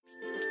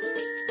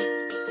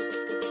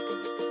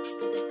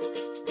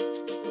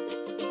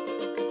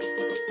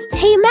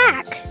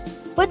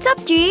What's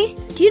up, G?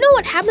 Do you know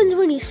what happens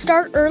when you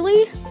start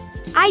early?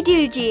 I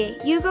do, G.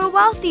 You go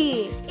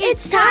wealthy.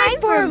 It's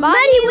time for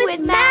Money with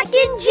Mac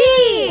and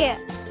G.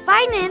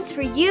 Finance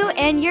for you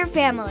and your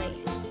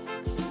family.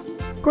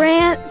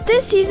 Grant,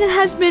 this season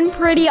has been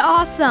pretty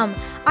awesome.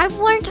 I've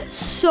learned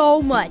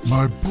so much.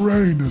 My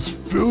brain is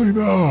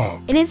filling up.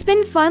 And it's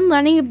been fun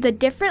learning the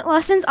different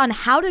lessons on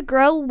how to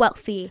grow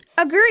wealthy.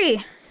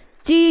 Agree.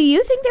 Do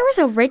you think there was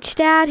a rich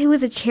dad who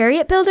was a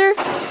chariot builder?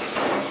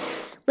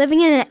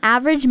 Living in an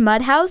average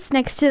mud house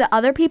next to the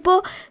other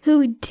people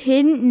who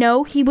didn't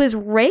know he was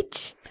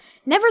rich?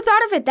 Never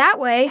thought of it that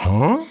way.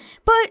 Huh?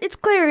 But it's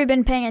clear we've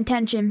been paying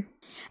attention.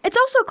 It's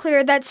also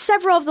clear that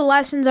several of the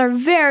lessons are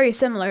very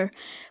similar.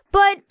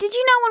 But did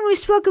you know when we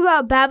spoke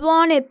about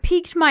Babylon, it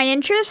piqued my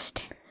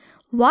interest?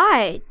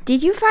 Why?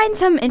 Did you find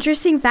some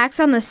interesting facts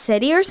on the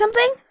city or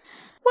something?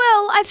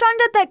 Well, I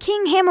found out that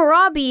King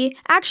Hammurabi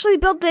actually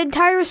built the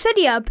entire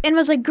city up and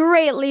was a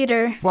great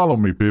leader. Follow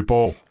me,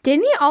 people.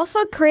 Didn't he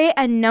also create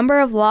a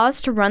number of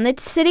laws to run the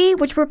city,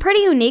 which were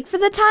pretty unique for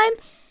the time?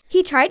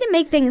 He tried to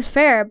make things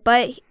fair,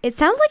 but it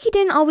sounds like he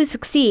didn't always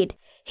succeed.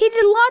 He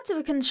did lots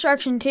of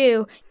construction,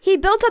 too. He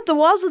built up the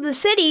walls of the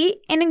city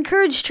and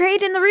encouraged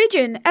trade in the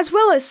region, as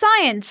well as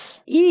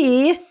science.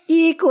 E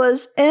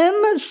equals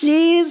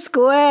MC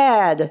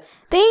squared.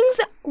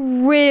 Things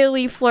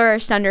really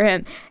flourished under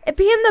him. It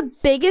became the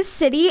biggest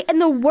city in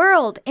the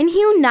world, and he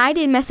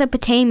united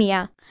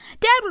Mesopotamia.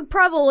 Dad would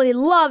probably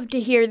love to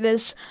hear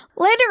this.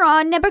 Later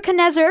on,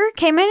 Nebuchadnezzar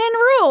came in and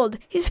ruled.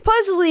 He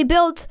supposedly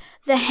built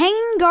the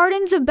Hanging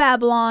Gardens of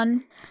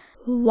Babylon.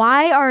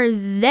 Why are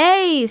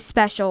they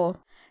special?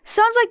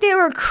 Sounds like they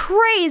were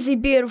crazy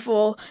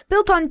beautiful,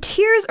 built on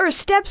tiers or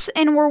steps,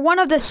 and were one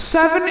of the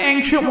 7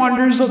 ancient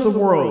wonders of the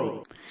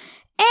world.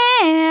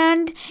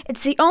 And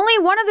it's the only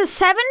one of the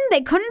 7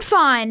 they couldn't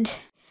find.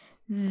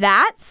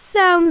 That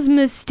sounds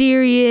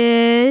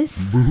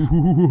mysterious.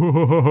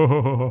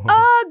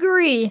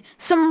 Agree.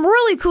 Some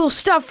really cool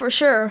stuff for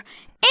sure.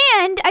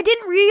 And I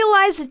didn't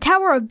realize the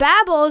Tower of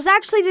Babel is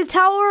actually the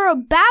Tower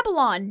of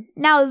Babylon.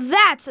 Now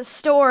that's a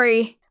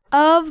story.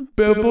 Of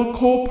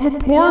Biblical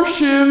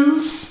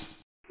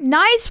proportions.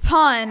 Nice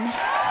pun.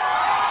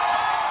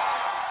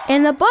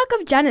 In the book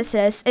of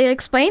Genesis, it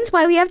explains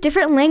why we have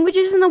different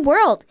languages in the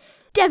world.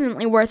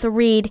 Definitely worth a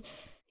read.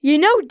 You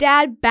know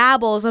Dad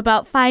babbles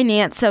about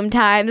finance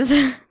sometimes.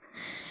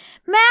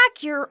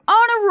 Mac, you're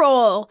on a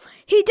roll.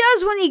 He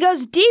does when he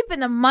goes deep in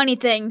the money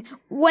thing.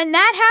 When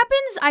that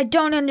happens, I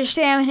don't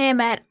understand him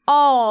at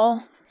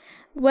all.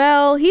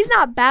 Well, he's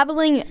not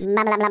babbling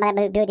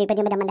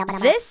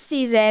this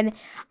season.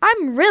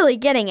 I'm really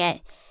getting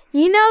it.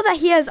 You know that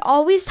he has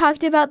always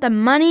talked about the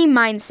money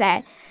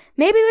mindset.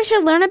 Maybe we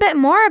should learn a bit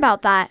more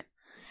about that.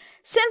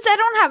 Since I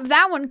don't have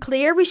that one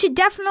clear, we should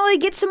definitely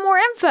get some more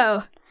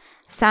info.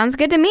 Sounds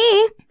good to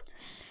me.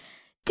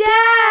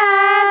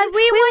 Dad,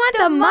 we want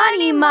the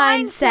money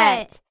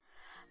mindset.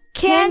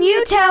 Can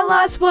you tell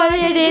us what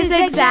it is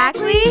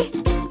exactly?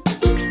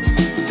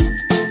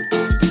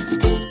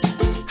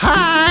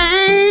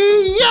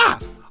 Hi-ya!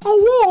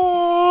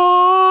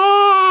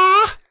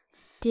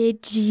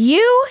 Did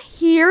you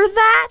hear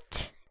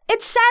that?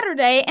 It's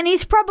Saturday, and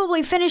he's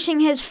probably finishing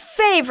his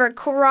favorite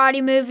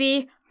karate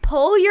movie,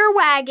 Pull Your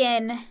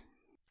Wagon.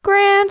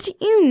 Grant,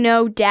 you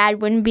know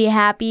Dad wouldn't be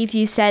happy if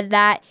you said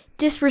that,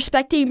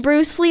 disrespecting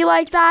Bruce Lee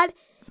like that.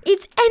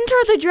 It's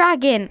Enter the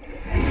Dragon.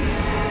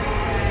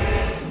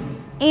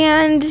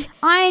 And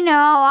I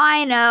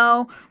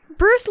know.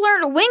 Bruce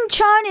learned Wing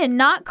Chun and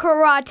not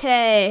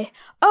karate.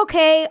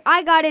 Okay,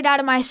 I got it out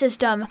of my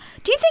system.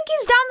 Do you think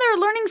he's down there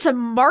learning some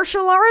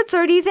martial arts,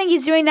 or do you think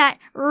he's doing that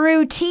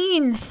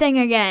routine thing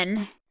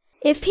again?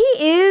 if he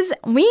is,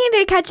 we need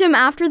to catch him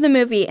after the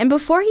movie and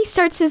before he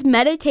starts his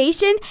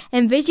meditation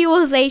and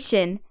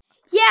visualization.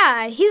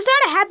 Yeah, he's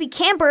not a happy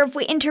camper if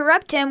we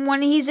interrupt him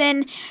when he's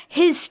in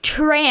his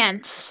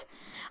trance.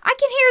 I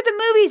can hear the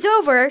movie's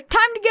over.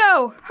 Time to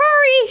go.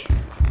 Hurry!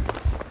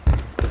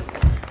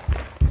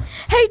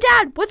 Hey,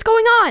 Dad, what's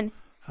going on?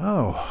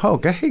 Oh,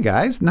 okay, hey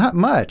guys, not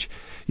much.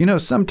 You know,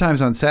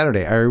 sometimes on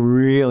Saturday, I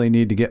really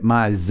need to get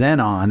my zen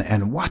on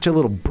and watch a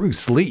little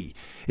Bruce Lee.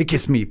 It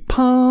gets me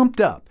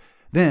pumped up.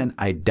 Then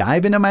I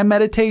dive into my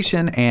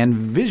meditation and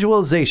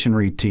visualization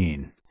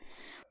routine.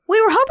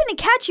 We were hoping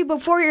to catch you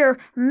before your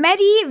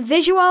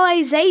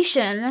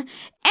visualization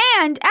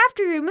and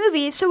after your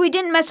movie so we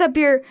didn't mess up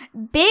your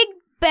Big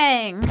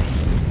Bang.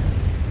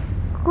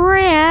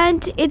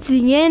 Grant, it's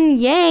yin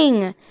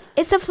yang.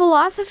 It's a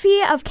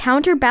philosophy of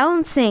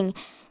counterbalancing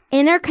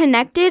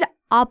interconnected,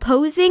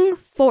 opposing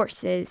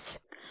forces.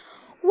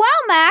 Well,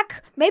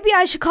 Mac, maybe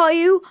I should call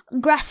you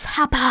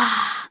Grasshopper.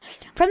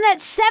 From that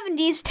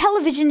 70s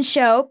television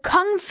show,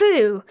 Kung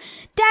Fu.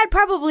 Dad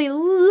probably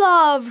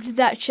loved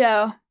that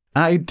show.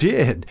 I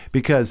did,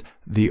 because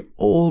the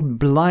old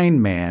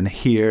blind man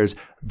hears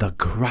the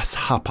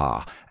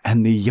grasshopper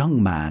and the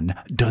young man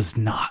does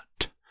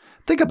not.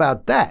 Think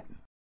about that.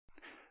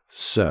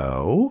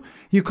 So,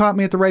 you caught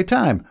me at the right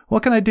time.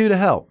 What can I do to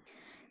help?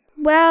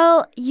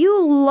 Well,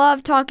 you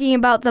love talking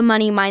about the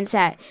money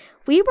mindset.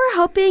 We were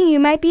hoping you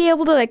might be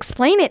able to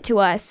explain it to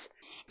us.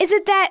 Is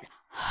it that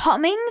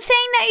humming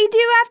thing that you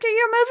do after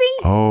your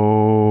movie?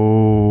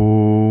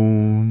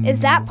 Oh.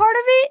 Is that part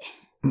of it?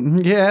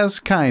 Yes,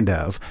 kind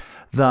of.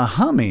 The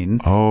humming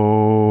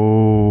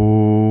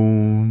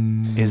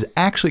is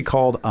actually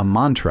called a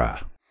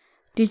mantra.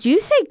 Did you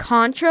say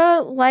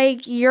contra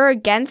like you're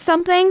against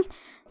something?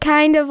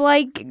 Kind of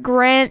like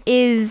Grant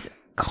is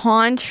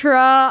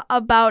contra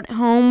about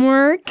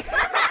homework?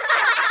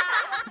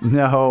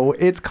 No,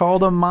 it's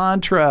called a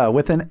mantra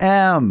with an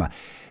M.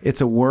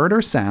 It's a word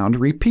or sound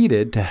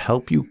repeated to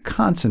help you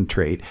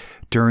concentrate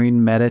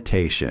during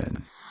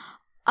meditation.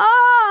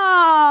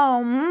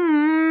 Oh,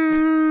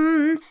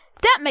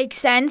 that makes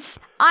sense.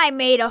 I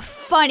made a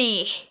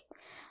funny.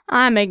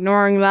 I'm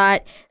ignoring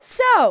that.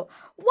 So,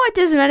 what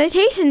does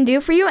meditation do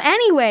for you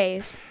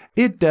anyways?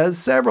 It does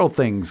several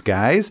things,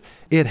 guys.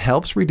 It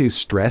helps reduce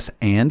stress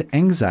and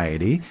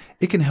anxiety.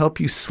 It can help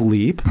you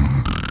sleep,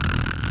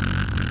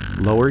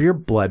 lower your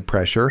blood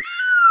pressure,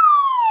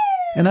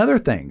 and other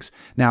things.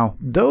 Now,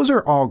 those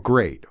are all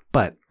great,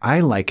 but I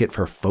like it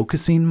for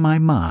focusing my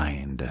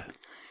mind.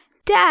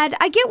 Dad,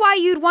 I get why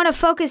you'd want to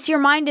focus your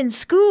mind in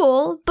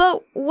school,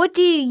 but what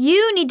do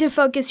you need to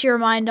focus your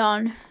mind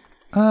on?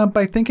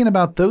 By thinking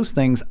about those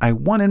things I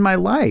want in my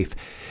life.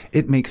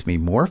 It makes me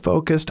more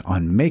focused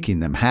on making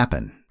them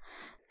happen.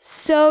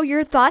 So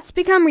your thoughts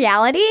become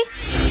reality?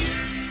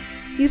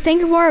 You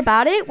think more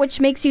about it,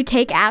 which makes you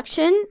take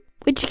action,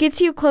 which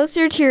gets you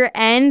closer to your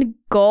end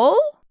goal?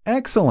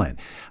 Excellent.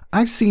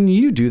 I've seen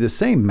you do the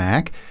same,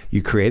 Mac.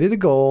 You created a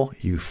goal,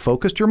 you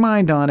focused your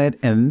mind on it,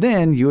 and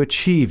then you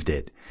achieved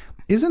it.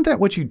 Isn't that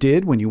what you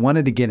did when you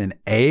wanted to get an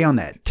A on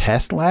that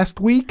test last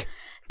week?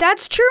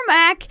 That's true,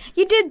 Mac.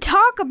 You did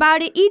talk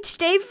about it each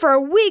day for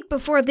a week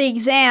before the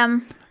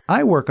exam.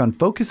 I work on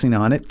focusing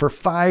on it for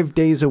 5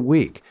 days a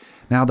week.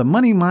 Now, the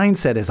money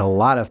mindset is a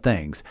lot of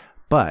things,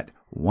 but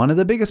one of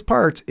the biggest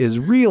parts is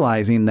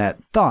realizing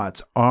that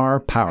thoughts are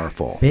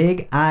powerful.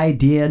 Big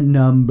idea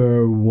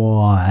number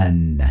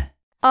 1.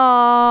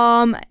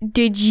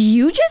 Did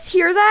you just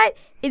hear that?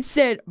 It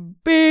said,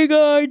 big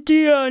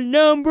idea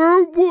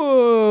number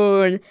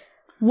 1.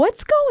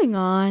 What's going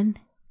on?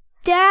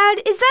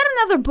 Dad, is that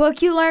another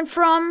book you learned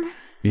from?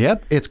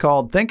 Yep, it's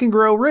called Think and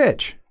Grow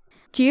Rich.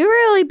 Do you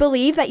really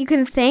believe that you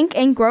can think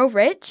and grow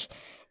rich?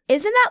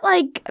 Isn't that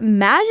like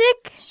magic?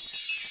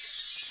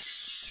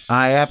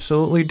 I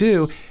absolutely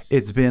do.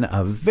 It's been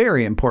a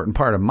very important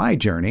part of my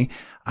journey.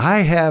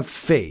 I have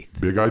faith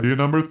Big idea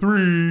number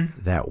 3.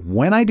 that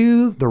when I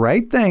do the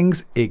right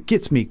things, it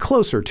gets me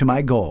closer to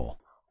my goal.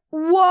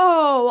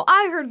 Whoa,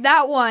 I heard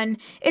that one.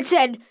 It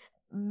said,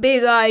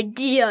 big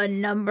idea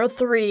number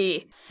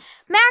 3.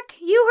 Mac,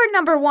 you heard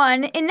number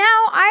 1, and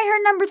now I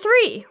heard number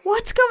 3.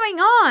 What's going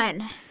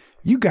on?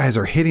 You guys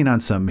are hitting on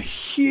some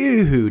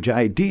huge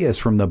ideas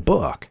from the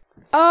book.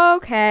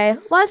 Okay,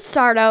 let's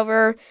start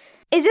over.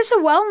 Is this a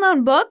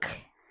well-known book?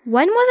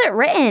 When was it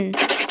written?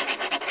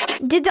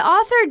 Did the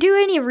author do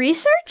any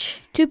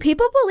research? Do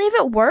people believe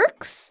it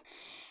works?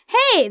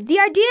 Hey, the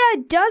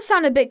idea does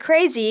sound a bit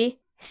crazy.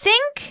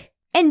 Think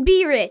and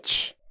be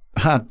rich.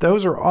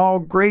 Those are all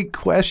great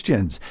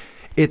questions.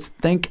 It's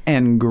Think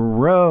and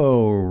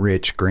Grow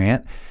Rich,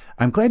 Grant.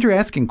 I'm glad you're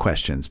asking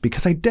questions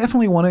because I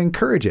definitely want to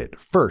encourage it.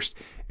 First,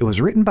 it was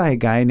written by a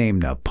guy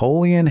named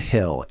Napoleon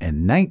Hill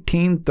in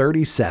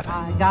 1937.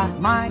 I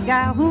got my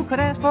gal who could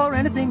ask for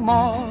anything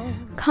more.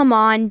 Come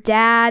on,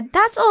 Dad.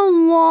 That's a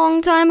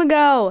long time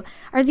ago.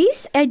 Are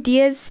these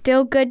ideas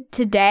still good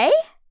today?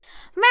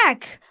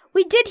 Mac,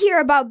 we did hear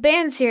about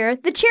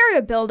Bandsir, the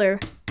chariot builder.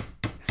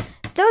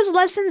 Those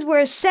lessons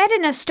were set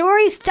in a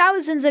story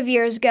thousands of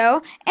years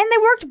ago, and they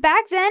worked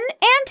back then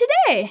and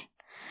today.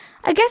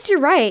 I guess you're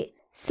right.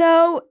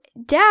 So,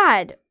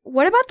 Dad,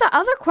 what about the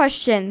other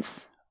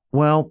questions?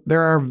 Well,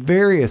 there are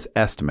various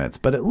estimates,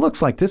 but it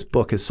looks like this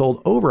book has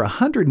sold over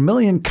 100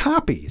 million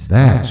copies.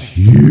 That's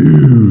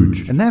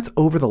huge. And that's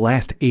over the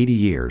last 80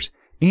 years.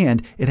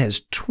 And it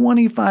has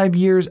 25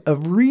 years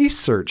of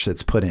research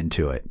that's put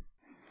into it.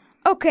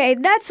 Okay,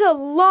 that's a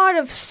lot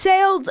of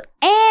sales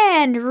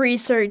and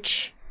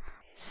research.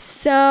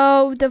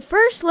 So, the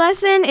first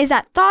lesson is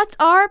that thoughts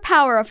are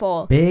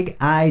powerful. Big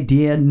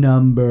idea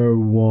number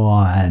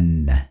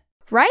 1.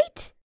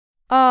 Right?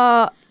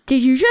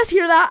 Did you just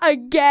hear that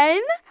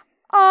again?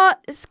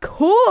 It's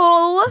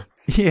cool.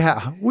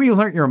 Yeah, we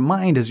learned your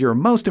mind is your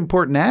most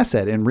important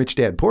asset in Rich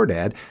Dad, Poor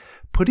Dad.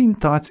 Putting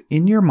thoughts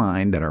in your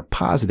mind that are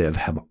positive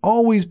have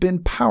always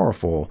been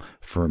powerful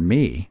for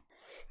me.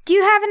 Do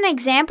you have an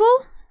example?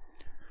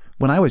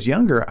 When I was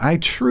younger, I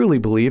truly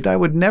believed I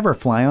would never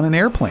fly on an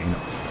airplane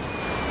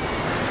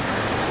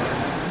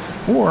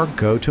or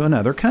go to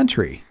another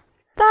country.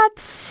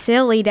 That's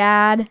silly,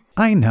 Dad.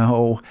 I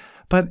know,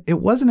 but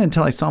it wasn't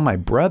until I saw my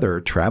brother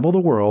travel the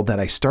world that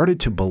I started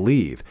to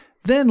believe.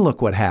 Then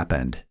look what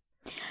happened.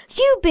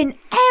 You've been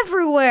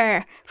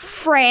everywhere.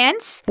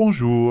 France,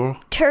 Bonjour.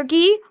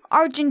 Turkey,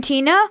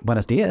 Argentina,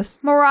 Buenos dias.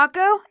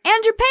 Morocco,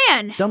 and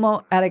Japan.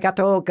 Domo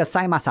arigato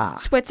gozaimasu.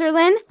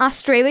 Switzerland,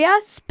 Australia,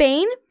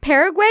 Spain,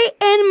 Paraguay,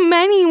 and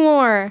many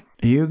more.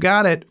 You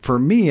got it. For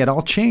me, it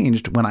all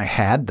changed when I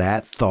had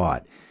that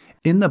thought.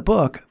 In the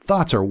book,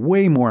 thoughts are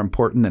way more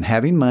important than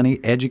having money,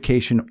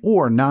 education,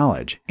 or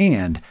knowledge.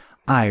 And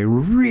I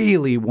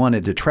really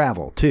wanted to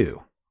travel,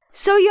 too.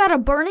 So you had a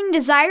burning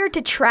desire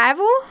to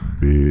travel?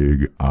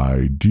 Big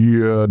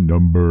idea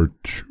number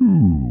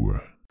 2.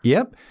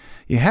 Yep,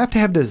 you have to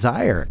have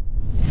desire.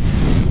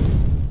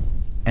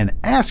 And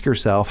ask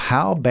yourself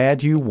how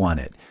bad you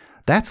want it.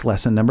 That's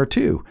lesson number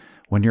 2.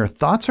 When your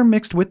thoughts are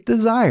mixed with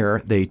desire,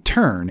 they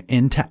turn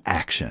into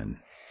action.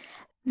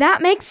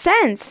 That makes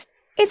sense.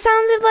 It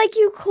sounded like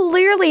you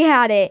clearly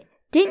had it.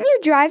 Didn't you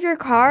drive your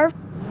car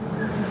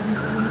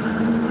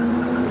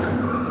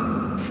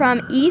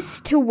from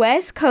east to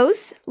west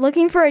coast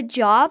looking for a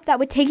job that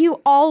would take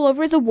you all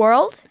over the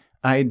world?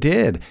 I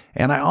did,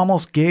 and I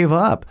almost gave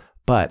up,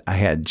 but I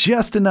had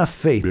just enough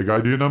faith Big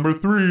idea number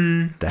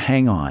 3. to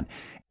hang on.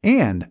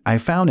 And I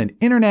found an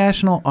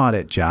international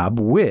audit job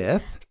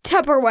with...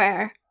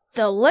 Tupperware.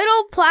 The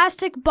little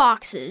plastic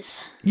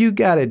boxes. You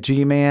got it,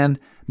 G-Man.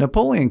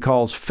 Napoleon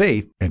calls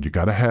faith And you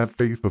gotta have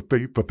faith,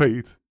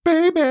 baby.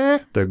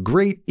 the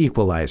great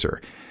equalizer.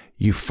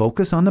 You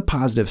focus on the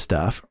positive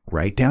stuff,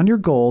 write down your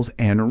goals,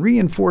 and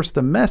reinforce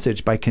the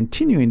message by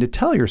continuing to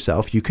tell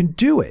yourself you can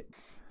do it.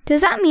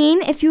 Does that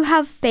mean if you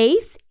have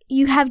faith,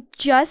 you have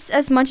just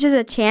as much as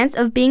a chance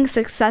of being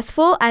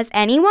successful as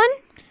anyone?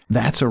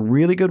 That's a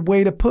really good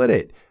way to put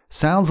it.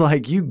 Sounds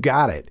like you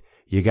got it.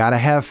 You gotta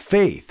have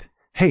faith.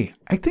 Hey,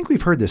 I think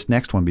we've heard this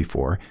next one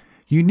before.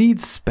 You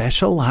need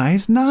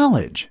specialized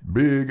knowledge.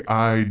 Big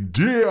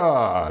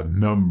idea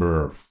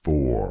number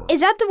 4.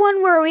 Is that the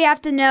one where we have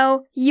to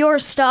know your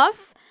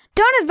stuff?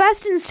 Don't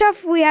invest in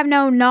stuff we have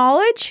no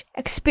knowledge,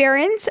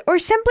 experience, or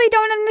simply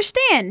don't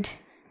understand.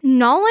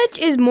 Knowledge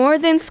is more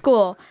than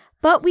school,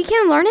 but we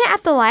can learn it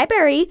at the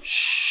library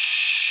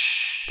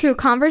through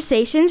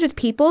conversations with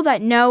people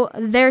that know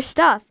their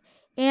stuff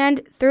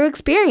and through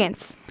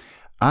experience.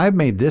 I've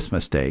made this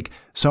mistake,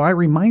 so I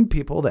remind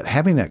people that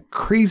having a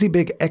crazy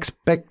big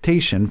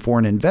expectation for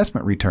an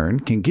investment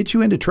return can get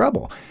you into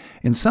trouble.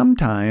 And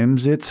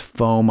sometimes it's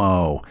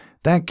FOMO.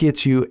 That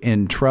gets you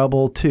in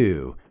trouble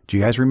too. Do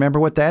you guys remember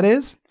what that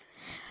is?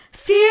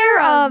 Fear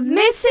of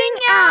missing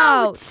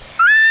out.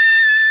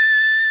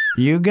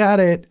 You got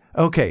it.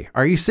 Okay,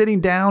 are you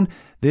sitting down?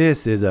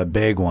 This is a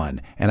big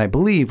one, and I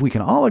believe we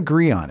can all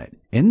agree on it.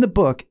 In the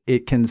book,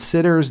 it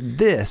considers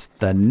this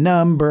the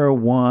number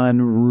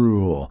 1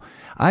 rule.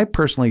 I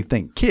personally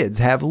think kids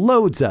have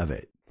loads of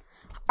it.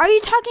 Are you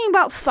talking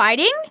about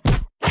fighting?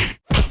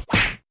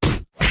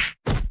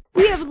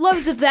 We have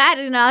loads of that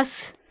in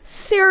us.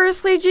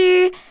 Seriously,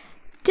 G?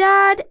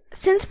 Dad,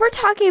 since we're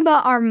talking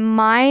about our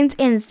minds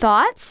and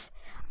thoughts,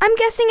 I'm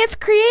guessing it's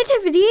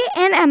creativity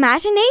and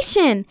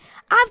imagination.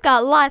 I've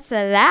got lots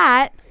of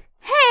that.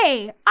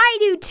 Hey, I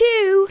do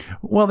too.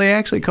 Well, they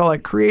actually call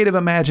it creative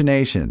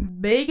imagination.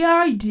 Big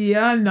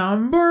idea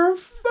number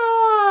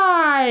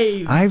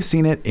 5. I've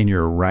seen it in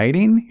your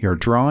writing, your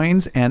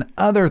drawings, and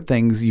other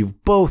things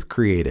you've both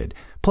created.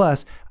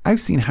 Plus,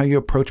 I've seen how you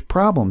approach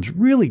problems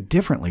really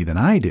differently than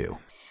I do.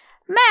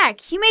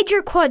 Mac, you made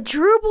your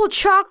quadruple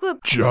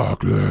chocolate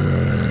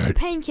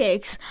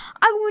pancakes.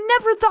 I would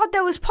never thought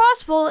that was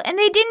possible, and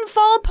they didn't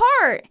fall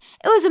apart.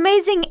 It was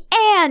amazing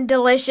and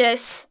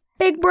delicious.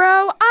 Big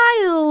bro,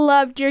 I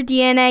loved your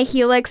DNA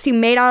helix you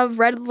made out of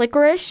red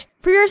licorice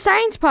for your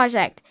science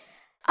project.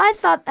 I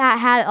thought that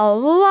had a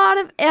lot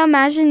of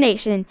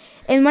imagination,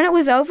 and when it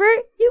was over,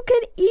 you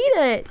could eat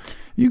it.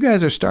 You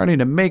guys are starting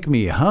to make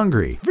me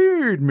hungry.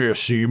 Feed me,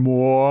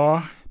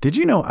 Seymour. Did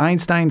you know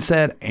Einstein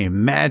said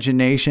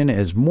imagination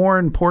is more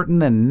important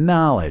than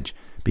knowledge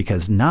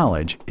because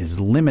knowledge is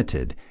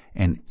limited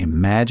and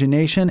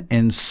imagination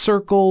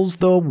encircles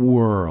the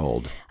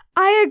world?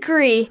 I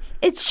agree.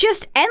 It's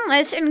just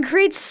endless and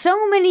creates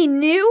so many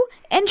new,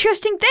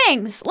 interesting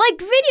things, like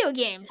video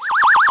games.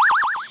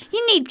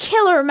 You need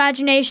killer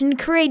imagination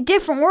to create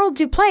different worlds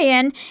to play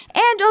in,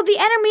 and all the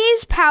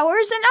enemies,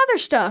 powers, and other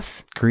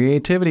stuff.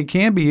 Creativity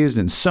can be used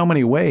in so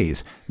many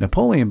ways.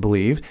 Napoleon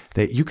believed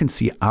that you can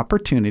see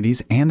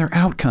opportunities and their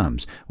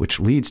outcomes,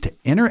 which leads to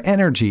inner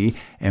energy,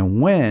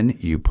 and when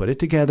you put it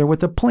together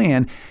with a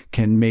plan,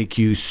 can make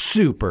you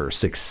super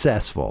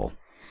successful.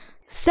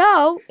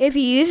 So, if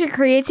you use your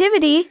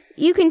creativity,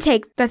 you can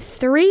take the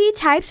 3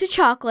 types of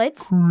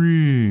chocolates,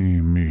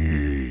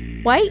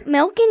 Creamy. white,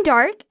 milk, and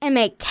dark, and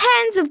make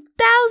tens of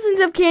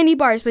thousands of candy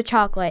bars with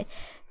chocolate.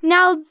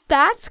 Now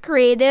that's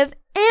creative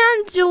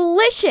and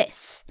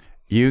delicious.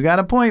 You got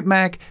a point,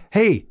 Mac.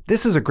 Hey,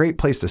 this is a great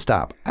place to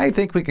stop. I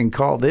think we can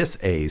call this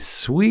a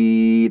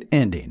sweet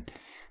ending.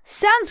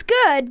 Sounds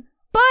good,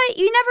 but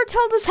you never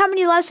told us how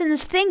many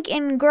lessons Think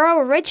and Grow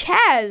Rich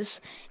has.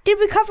 Did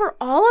we cover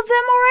all of them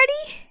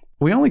already?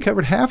 We only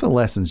covered half the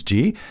lessons,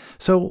 G.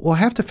 So we'll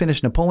have to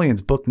finish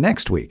Napoleon's book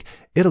next week.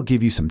 It'll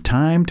give you some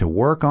time to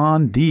work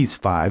on these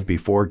 5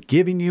 before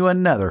giving you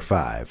another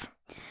 5.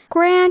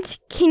 Grant,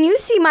 can you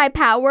see my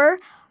power?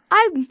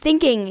 I'm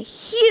thinking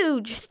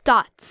huge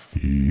thoughts.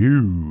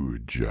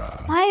 Huge.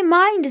 My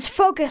mind is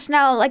focused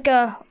now like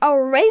a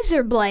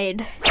razor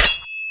blade.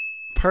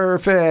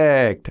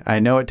 Perfect. I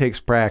know it takes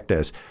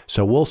practice.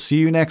 So we'll see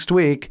you next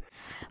week.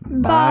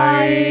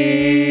 Bye.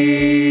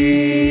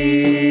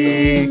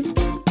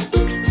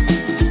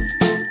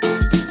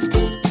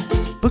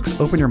 Books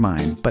open your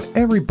mind, but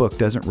every book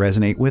doesn't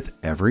resonate with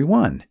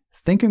everyone.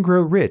 Think and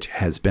Grow Rich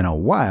has been a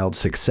wild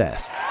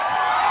success.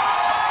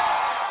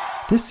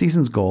 This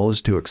season's goal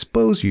is to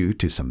expose you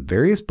to some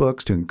various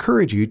books to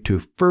encourage you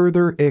to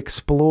further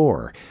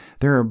explore.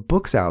 There are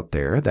books out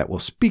there that will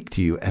speak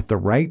to you at the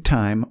right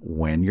time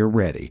when you're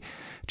ready.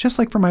 Just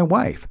like for my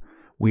wife,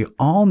 we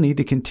all need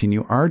to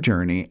continue our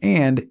journey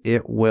and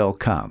it will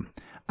come.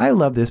 I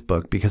love this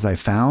book because I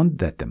found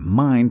that the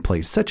mind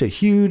plays such a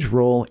huge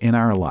role in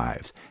our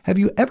lives. Have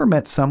you ever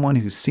met someone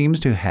who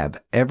seems to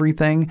have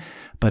everything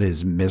but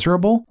is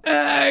miserable?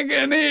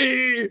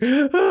 Agony!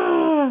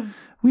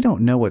 We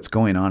don't know what's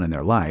going on in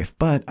their life,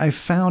 but I've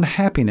found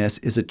happiness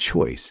is a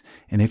choice.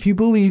 And if you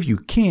believe you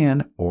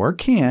can or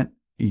can't,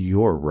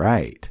 you're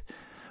right.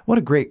 What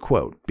a great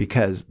quote,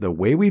 because the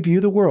way we view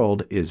the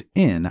world is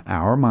in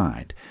our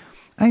mind.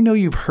 I know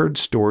you've heard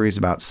stories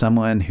about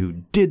someone who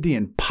did the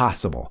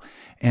impossible,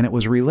 and it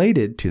was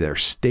related to their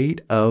state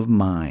of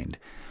mind.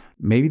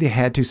 Maybe they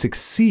had to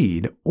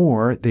succeed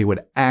or they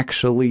would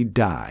actually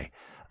die.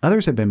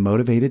 Others have been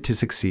motivated to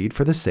succeed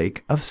for the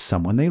sake of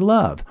someone they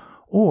love,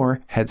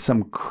 or had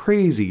some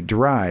crazy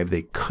drive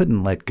they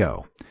couldn't let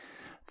go.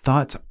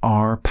 Thoughts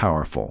are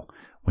powerful.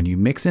 When you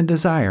mix in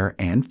desire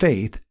and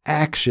faith,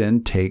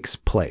 action takes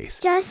place.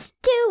 Just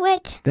do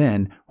it.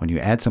 Then, when you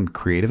add some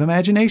creative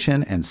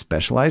imagination and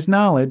specialized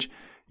knowledge,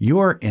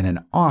 you're in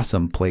an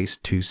awesome place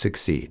to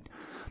succeed.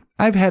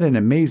 I've had an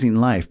amazing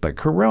life, but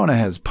Corona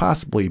has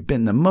possibly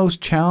been the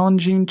most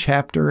challenging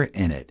chapter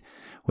in it.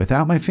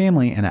 Without my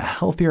family and a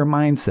healthier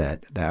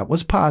mindset that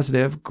was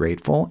positive,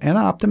 grateful, and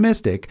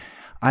optimistic,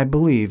 I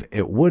believe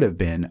it would have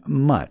been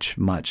much,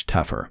 much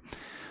tougher.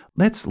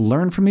 Let's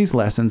learn from these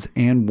lessons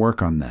and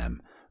work on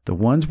them. The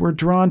ones we're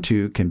drawn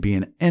to can be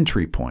an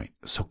entry point,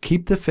 so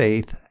keep the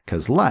faith,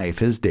 because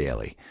life is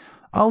daily.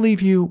 I'll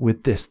leave you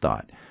with this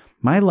thought.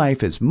 My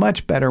life is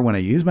much better when I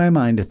use my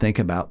mind to think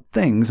about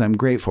things I'm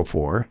grateful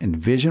for,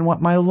 envision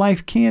what my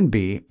life can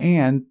be,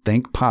 and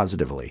think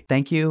positively.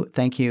 Thank you,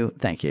 thank you,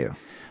 thank you.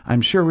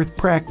 I'm sure with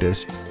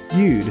practice,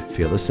 you'd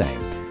feel the same.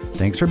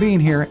 Thanks for being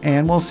here,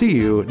 and we'll see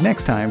you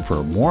next time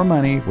for more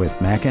Money with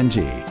Mac and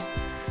G.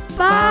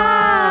 Bye.